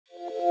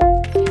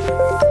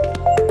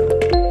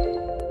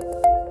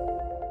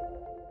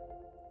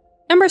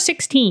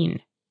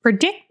16.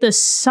 Predict the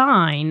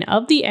sign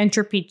of the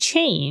entropy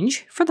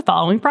change for the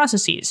following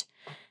processes.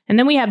 And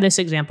then we have this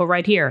example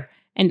right here.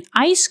 An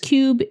ice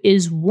cube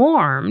is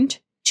warmed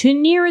to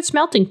near its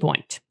melting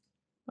point.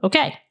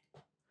 Okay,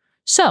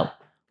 so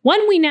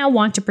when we now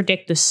want to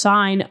predict the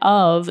sign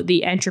of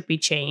the entropy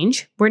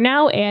change, we're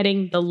now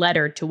adding the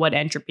letter to what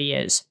entropy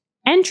is.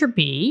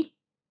 Entropy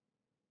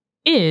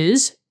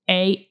is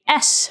a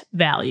S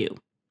value.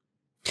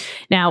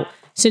 Now,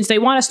 since they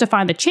want us to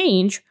find the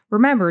change,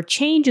 remember,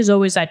 change is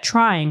always that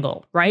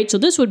triangle, right? So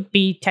this would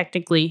be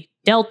technically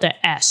delta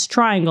S,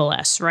 triangle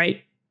S,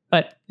 right?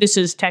 But this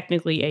is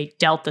technically a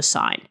delta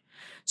sign.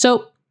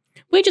 So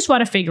we just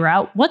want to figure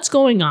out what's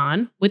going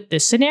on with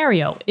this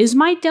scenario. Is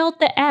my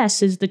delta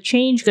S, is the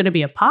change going to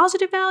be a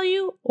positive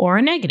value or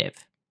a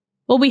negative?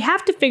 Well, we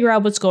have to figure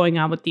out what's going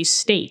on with these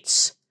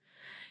states.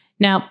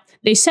 Now,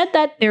 they said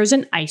that there's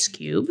an ice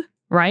cube,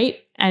 right?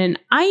 And an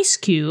ice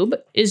cube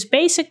is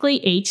basically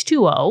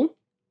H2O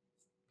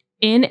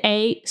in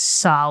a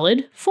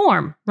solid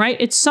form, right?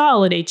 It's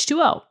solid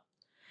H2O.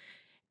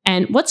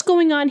 And what's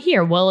going on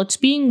here? Well, it's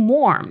being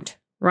warmed,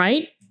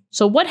 right?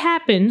 So what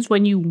happens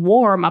when you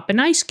warm up an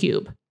ice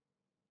cube?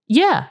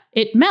 Yeah,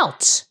 it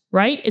melts,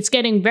 right? It's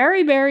getting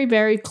very, very,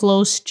 very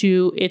close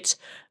to its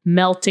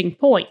melting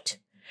point.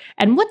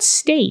 And what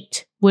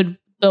state would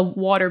the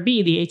water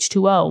be, the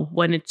H2O,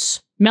 when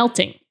it's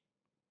melting?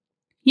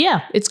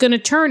 Yeah, it's going to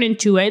turn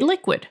into a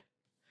liquid.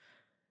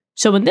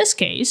 So in this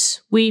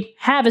case, we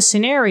have a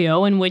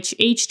scenario in which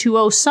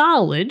H2O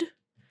solid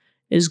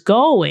is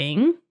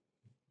going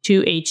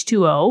to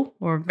H2O,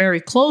 or very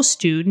close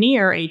to,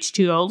 near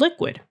H2O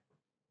liquid.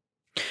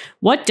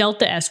 What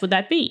delta S would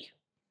that be?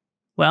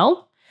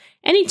 Well,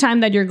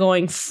 anytime that you're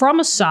going from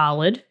a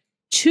solid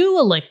to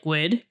a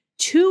liquid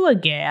to a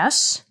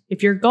gas,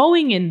 if you're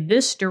going in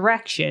this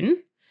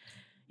direction,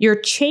 your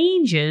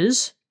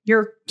changes,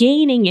 you're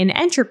gaining in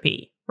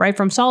entropy, right?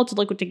 From solid to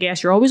liquid to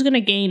gas, you're always going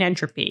to gain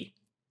entropy.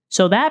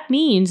 So that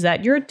means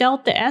that your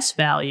delta S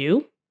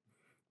value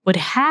would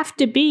have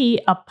to be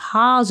a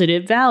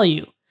positive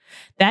value.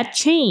 That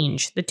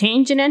change, the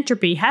change in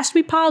entropy, has to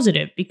be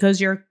positive because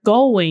you're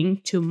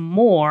going to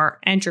more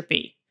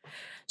entropy.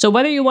 So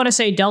whether you want to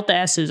say delta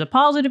S is a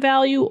positive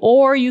value,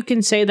 or you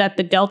can say that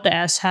the delta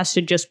S has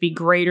to just be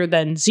greater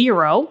than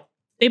 0,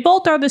 they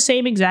both are the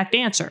same exact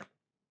answer.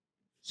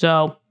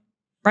 So,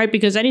 right,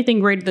 because anything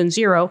greater than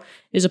 0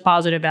 is a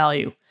positive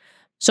value.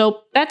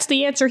 So that's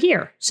the answer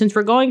here. Since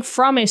we're going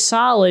from a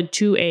solid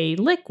to a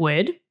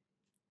liquid,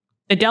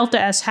 the delta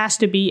S has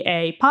to be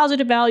a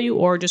positive value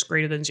or just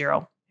greater than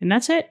 0. And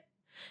that's it.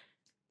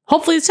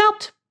 Hopefully this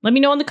helped. Let me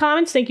know in the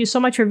comments. Thank you so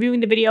much for viewing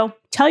the video.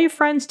 Tell your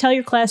friends, tell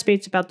your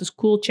classmates about this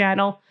cool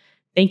channel.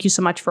 Thank you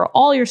so much for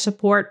all your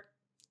support.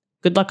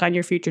 Good luck on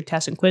your future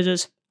tests and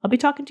quizzes. I'll be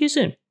talking to you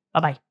soon.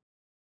 Bye-bye.